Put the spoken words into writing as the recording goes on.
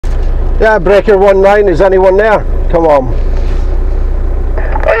Yeah, Breaker 19, is anyone there? Come on.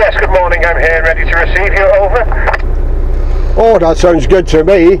 Oh yes, good morning, I'm here ready to receive you, over. Oh, that sounds good to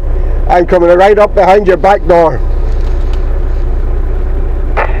me. I'm coming right up behind your back door.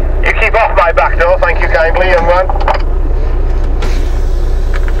 You keep off my back door, thank you kindly, young man.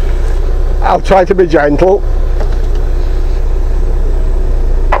 I'll try to be gentle.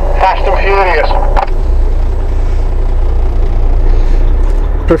 Fast and furious.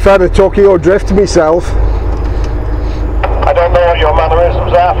 Prefer the Tokyo Drift myself. I don't know what your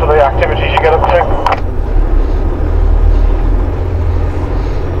mannerisms are for the activities you get up to.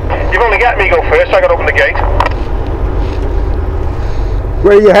 You've only got me go first, I got to open the gate.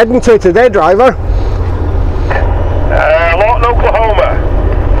 Where are you heading to today, driver? Lawton, Oklahoma.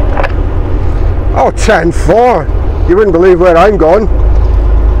 Oh, 10-4. You wouldn't believe where I'm going.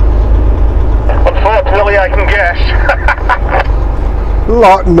 Unfortunately, I can guess.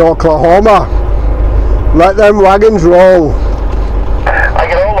 Lawton, Oklahoma. Let them wagons roll. I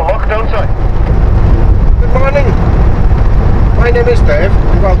get all the luck, don't I? Good morning. My name is Dave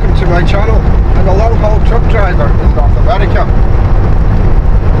and welcome to my channel. I'm a long-haul truck driver in North America.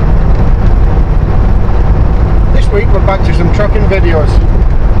 This week we're back to some trucking videos.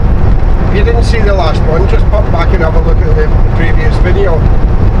 If you didn't see the last one, just pop back and have a look at the previous video.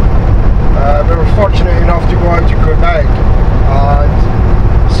 We were fortunate enough to go out to Quebec and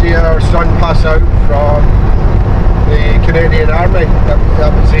see our son pass out from the Canadian Army.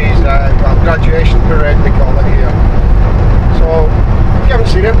 That was his graduation parade, they call it here. So if you haven't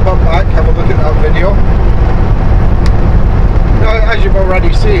seen it, pop back, have a look at that video. Now, as you've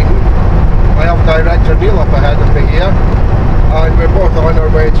already seen, I have Director Neal up ahead of me here, and we're both on our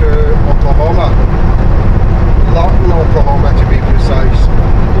way to Oklahoma. Lawton, Oklahoma to be precise.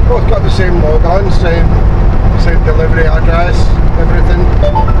 We've both got the same log on, same delivery address, everything.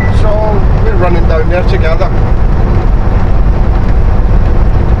 So we're running down there together.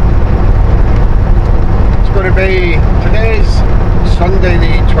 It's going to be, today's Sunday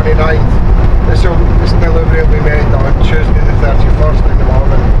the 29th. This delivery will be made on Tuesday the 31st in the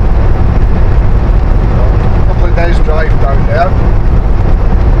morning. A couple of days drive down there.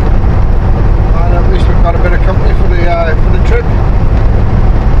 And at least we've got a bit of company for the trip.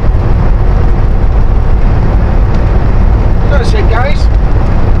 That's it, guys.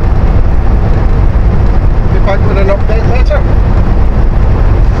 Be back with an update later.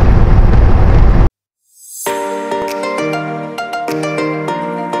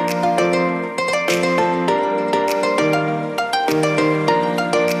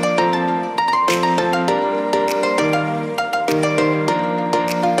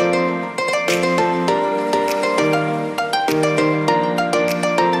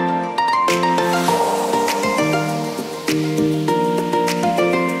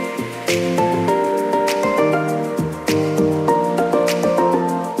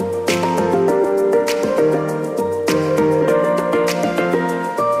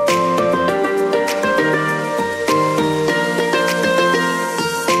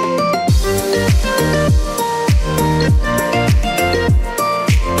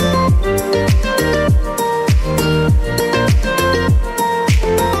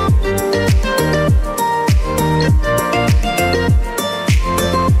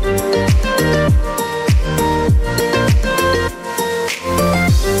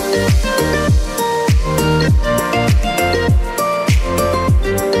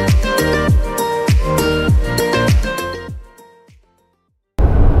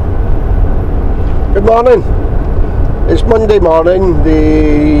 Good morning. It's Monday morning,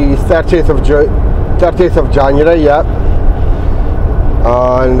 the 30th of January, yeah.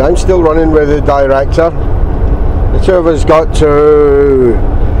 And I'm still running with the Director. The two of us got to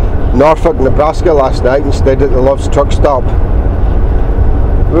Norfolk, Nebraska last night and stayed at the Love's truck stop.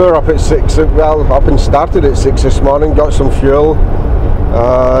 We were up at 6, well, up and started at 6 this morning, got some fuel,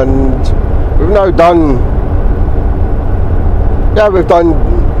 and we've now done, yeah, we've done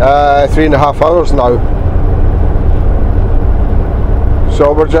 3.5 hours now.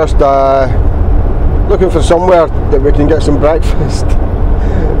 So we're just looking for somewhere that we can get some breakfast.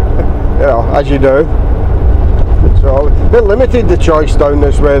 You know, as you do. So a bit limited the choice down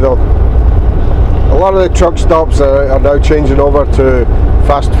this way though. A lot of the truck stops are now changing over to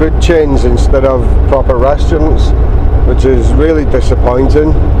fast food chains instead of proper restaurants, which is really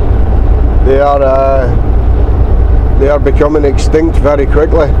disappointing. They are becoming extinct very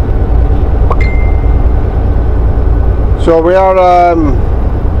quickly. So we are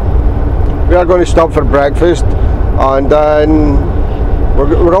going to stop for breakfast, and then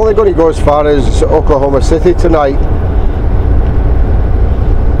we're only going to go as far as Oklahoma City tonight.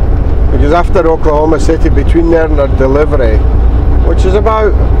 because after Oklahoma City, between there and our delivery, which is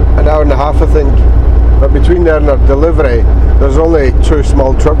about an hour and a half I think, but between there and our delivery there's only 2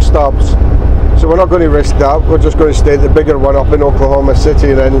 small truck stops, so we're not going to risk that. We're just going to stay at the bigger one up in Oklahoma City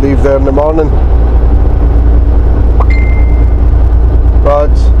and then leave there in the morning.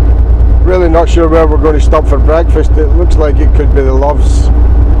 But really not sure where we're going to stop for breakfast. It looks like it could be the Loves,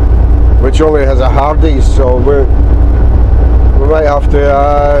 which only has a Hardee's, so we might have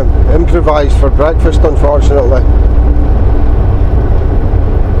to improvise for breakfast, unfortunately.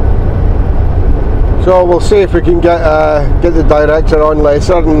 So we'll see if we can get the director on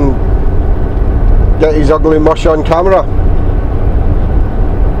later and get his ugly mush on camera.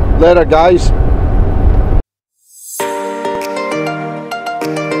 Later, guys.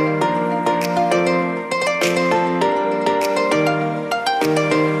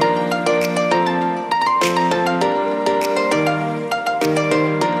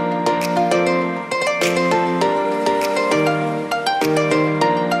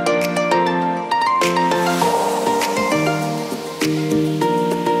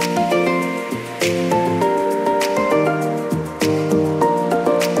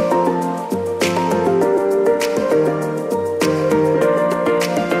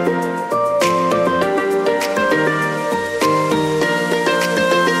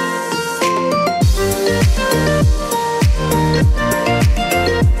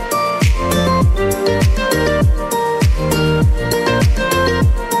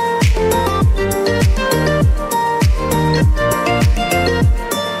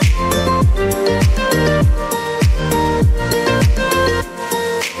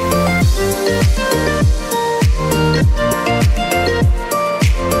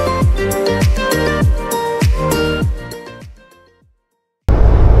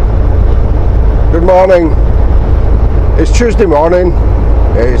 Morning. It's Tuesday morning.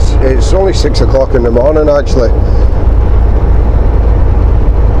 It's only 6 o'clock in the morning actually.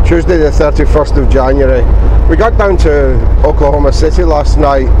 Tuesday the 31st of January. We got down to Oklahoma City last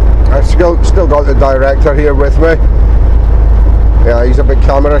night. I've still got the director here with me. Yeah, he's a bit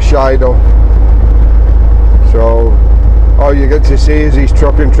camera shy though. So all you get to see is his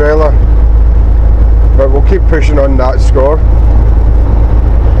truck and trailer. But we'll keep pushing on that score.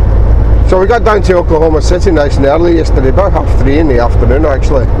 So we got down to Oklahoma City nice and early yesterday, about 3:30 in the afternoon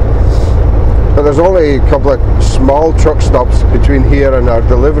actually. But there's only a couple of small truck stops between here and our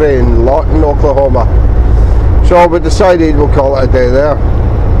delivery in Lawton, Oklahoma. So we decided we'll call it a day there.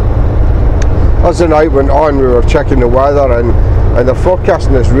 As the night went on, we were checking the weather and they're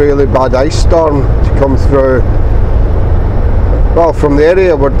forecasting this really bad ice storm to come through. Well, from the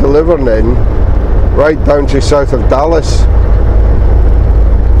area we're delivering in, right down to south of Dallas.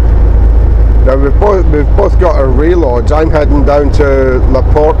 Now we've both got our reloads. I'm heading down to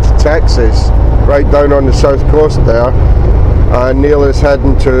LaPorte, Texas, right down on the south coast there, and Neal is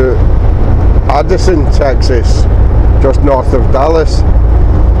heading to Addison, Texas, just north of Dallas.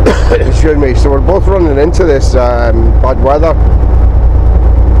 Excuse me. So we're both running into this bad weather.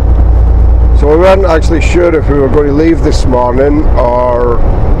 So we weren't actually sure if we were going to leave this morning or,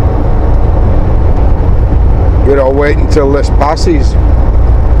 you know, wait until this passes.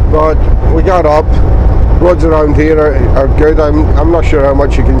 But we got up. Roads around here are good. I'm not sure how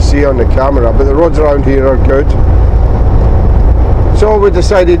much you can see on the camera, but the roads around here are good. So we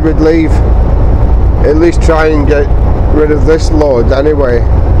decided we'd leave, at least try and get rid of this load anyway,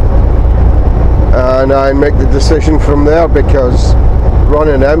 and I make the decision from there, because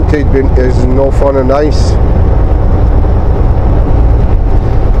running empty is no fun and nice.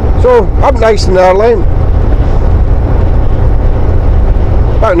 So up nice and early,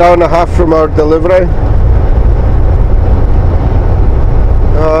 about an hour and a half from our delivery,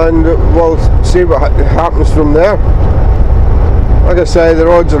 and we'll see what happens from there. Like I say, the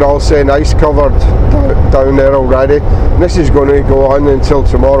roads are all saying ice covered down there already, and this is going to go on until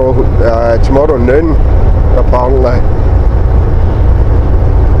tomorrow noon apparently.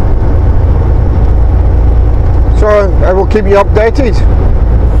 So I will keep you updated.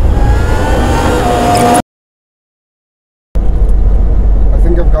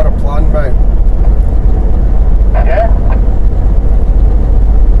 I've got a plan, mate. Yeah?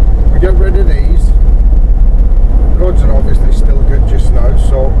 We get rid of these. The roads are obviously still good just now,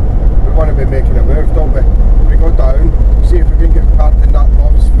 so we want to be making a move, don't we? We go down, see if we can get parked in that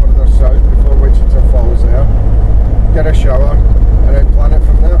Loves further south before Wichita Falls there, get a shower, and then plan it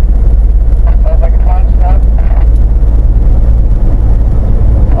from there. Sounds like a plan, Stan.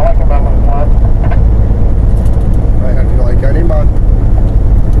 I like a man with a plan. I heard you like any man.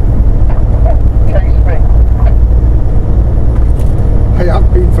 I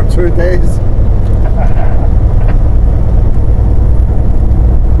have been for 2 days.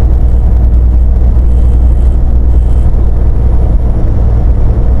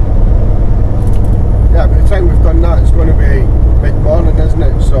 Yeah, by the time we've done that, it's going to be mid-morning, isn't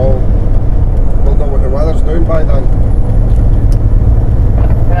it? So we'll know what the weather's doing by then.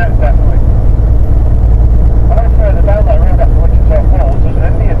 Yeah, definitely. When I was further down that road after Wichita Falls, there's an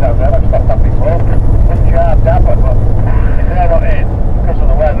Indian down there. I've stopped that before. Punjab Dapper, but if they're not in because of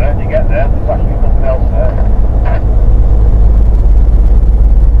the weather, and you get there, there's actually nothing else there.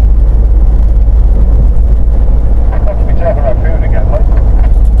 Not to be talking about food again, like.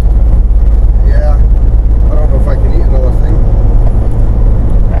 Yeah, I don't know if I can eat another thing.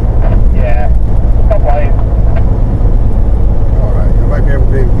 Yeah, stop lying. Alright, I might be able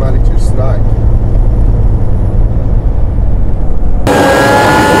to manage a snack.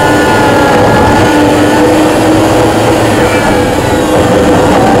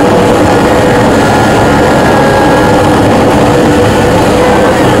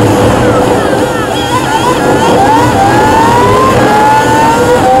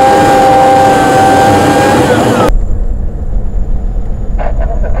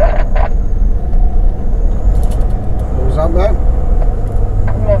 What was that, mate?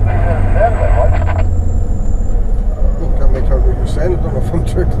 I can't make out what you're saying. I don't know if I'm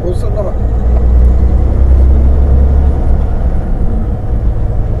too close or not.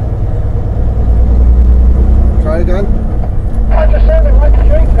 Try again. I just said the right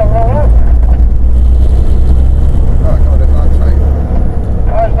street's gone roll up. Oh, I got it that time.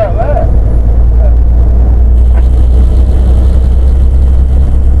 Why is that there?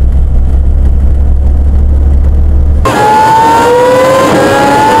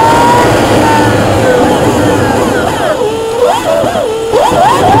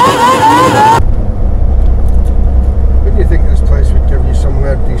 Wouldn't you think this place would give you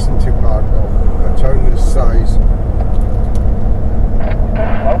somewhere decent to park though? A town this size.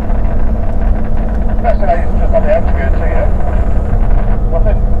 Well, that's it's just on the outskirts here.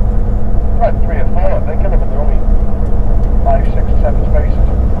 Nothing. Like 3 or 4, I think, and they're only 5, 6, 7 spaces.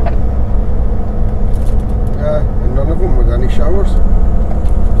 Yeah, and none of them with any showers.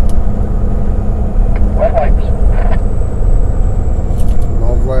 Wet wipes.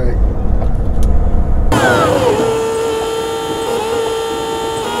 Lovely.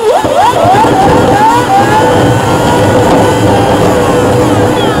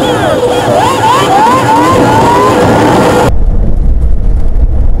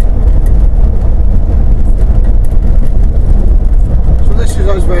 So this is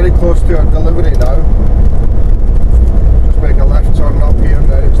us very close to our delivery now. Just make a left turn up here and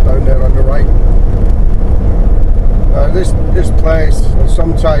then it's down there on the right. This place will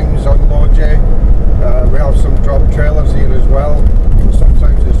sometimes unload you. We have some drop trailers here as well.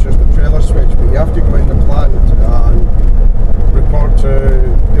 Sometimes it's just a trailer switch, but you have to go in the plant and report to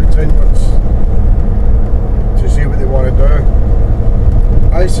goods inwards to see what they want to do.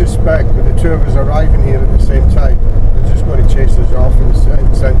 I suspect with the 2 of us arriving here at the same time, they're just going to chase us off and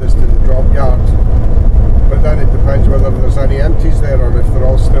send us to the drop yard. But then it depends whether there's any empties there or if they're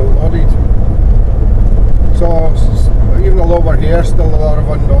all still loaded. So even though we're here, still a lot of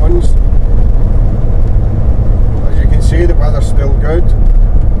unknowns. As you can see, the weather's still good.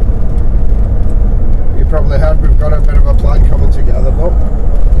 You probably heard we've got a bit of a plan coming together though.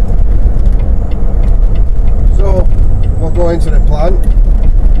 So we'll go into the plant,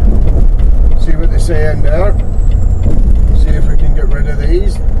 see what they say in there, see if we can get rid of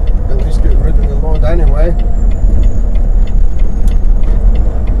these, at least get rid of the load anyway,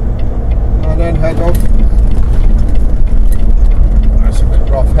 and then head off. That's a bit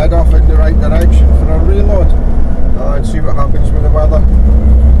rough. Head off in the right direction for a reload and see what happens with the weather.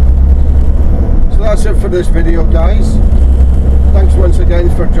 So that's it for this video, guys. Thanks once again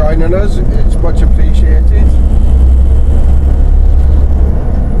for joining us, it's much appreciated.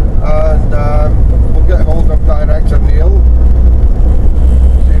 And we'll get hold of Director Neal,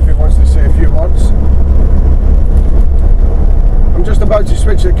 see if he wants to say a few words. I'm just about to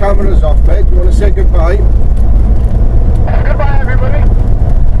switch the cameras off, mate. You want to say goodbye? Goodbye, everybody.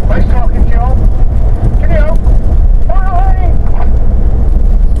 Nice talking to you all. Cheerio. Bye.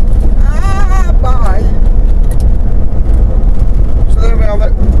 Bye. So there we have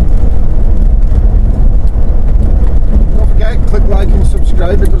it. Don't forget, click like and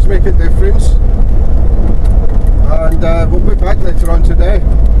subscribe, it does make a difference. And we'll be back later on today.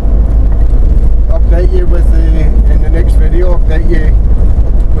 Update you with in the next video, update you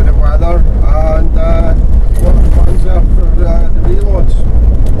with the weather and what the plans are for the reloads.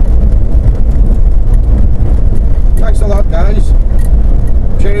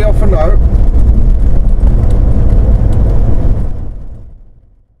 video for now.